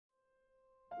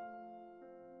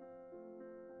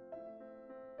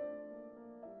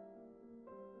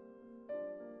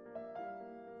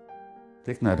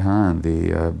Thich Nhat Hanh,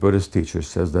 the Buddhist teacher,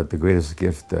 says that the greatest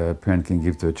gift a parent can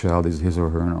give to a child is his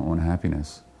or her own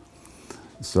happiness.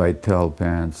 So I tell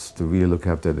parents to really look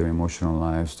after their emotional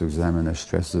lives, to examine their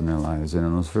stresses in their lives, and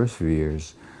in those first few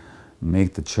years,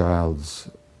 make the child's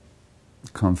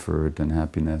comfort and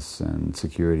happiness and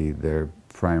security their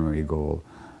primary goal.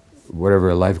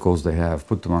 Whatever life goals they have,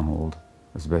 put them on hold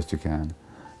as best you can,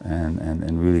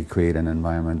 and really create an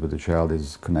environment where the child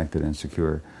is connected and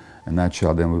secure. And that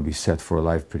child then will be set for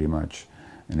life pretty much.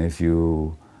 And if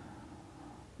you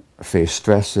face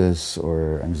stresses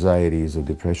or anxieties or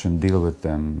depression, deal with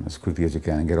them as quickly as you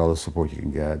can and get all the support you can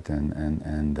get,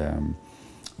 and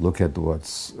look at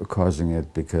what's causing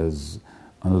it, because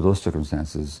under those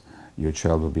circumstances, your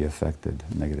child will be affected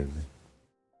negatively.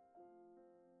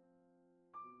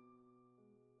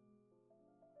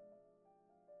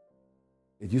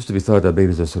 It used to be thought that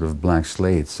babies are sort of blank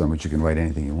slates on which you can write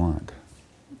anything you want.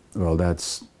 Well,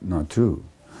 that's not true.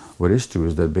 What is true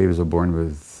is that babies are born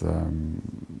with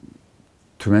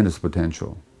tremendous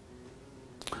potential.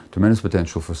 Tremendous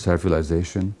potential for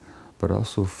self-realization, but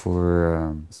also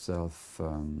for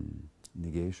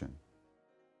self-negation.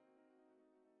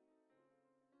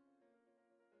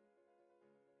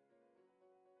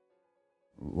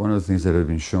 One of the things that have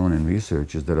been shown in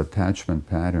research is that attachment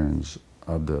patterns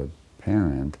of the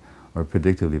parent are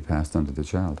predictably passed on to the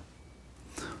child.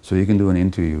 So you can do an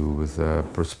interview with a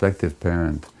prospective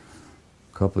parent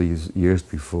a couple of years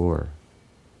before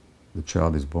the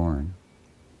child is born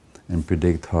and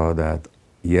predict how that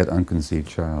yet unconceived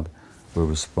child will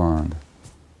respond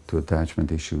to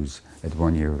attachment issues at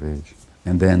 1 year of age.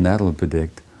 And then that'll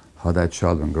predict how that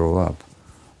child, when grow up,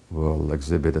 will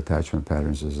exhibit attachment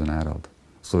patterns as an adult.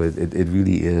 So it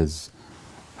really is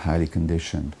highly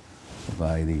conditioned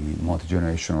by the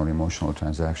multigenerational emotional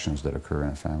transactions that occur in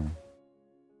a family.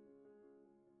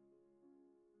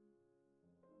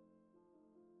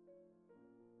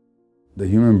 The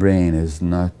human brain is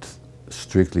not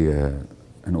strictly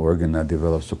an organ that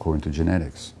develops according to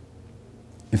genetics.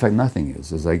 In fact, nothing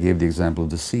is. As I gave the example of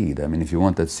the seed, I mean, if you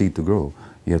want that seed to grow,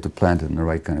 you have to plant it in the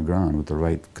right kind of ground with the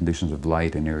right conditions of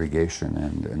light and irrigation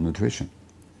and nutrition.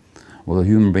 Well, the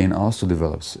human brain also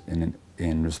develops in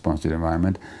response to the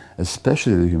environment,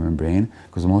 especially the human brain,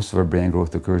 because most of our brain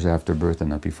growth occurs after birth and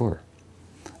not before.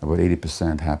 About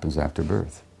 80% happens after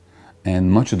birth,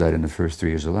 and much of that in the first 3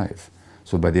 years of life.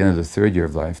 So by the end of the third year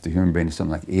of life, the human brain is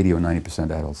something like 80 or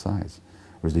 90% adult size,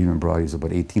 whereas the human body is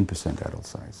about 18% adult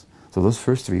size. So those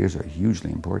first 3 years are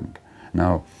hugely important.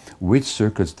 Now, which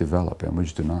circuits develop and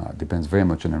which do not depends very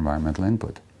much on environmental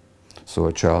input. So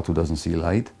a child who doesn't see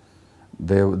light,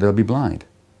 they'll be blind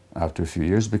after a few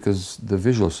years because the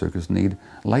visual circuits need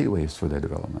light waves for their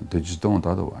development. They just don't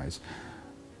otherwise.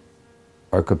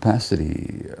 Our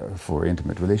capacity for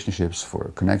intimate relationships,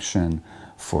 for connection,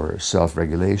 for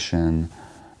self-regulation,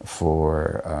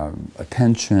 for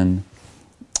attention,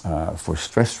 for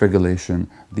stress regulation,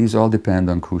 these all depend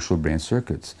on crucial brain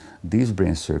circuits. These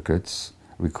brain circuits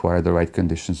require the right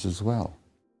conditions as well.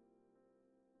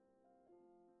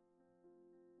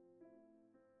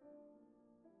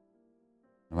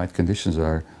 The right conditions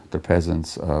are the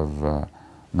presence of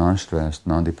non-stressed,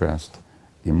 non-depressed,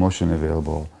 emotionally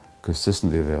available,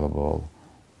 consistently available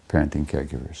parenting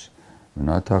caregivers. We're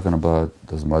not talking about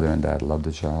does mother and dad love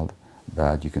the child.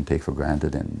 That you can take for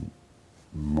granted in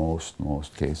most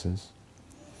cases.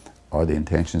 Are the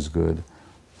intentions good?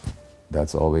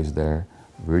 That's always there.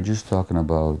 We're just talking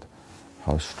about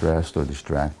how stressed or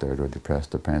distracted or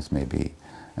depressed the parents may be.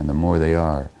 And the more they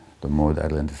are, the more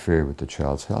that'll interfere with the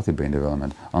child's healthy brain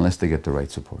development unless they get the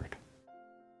right support.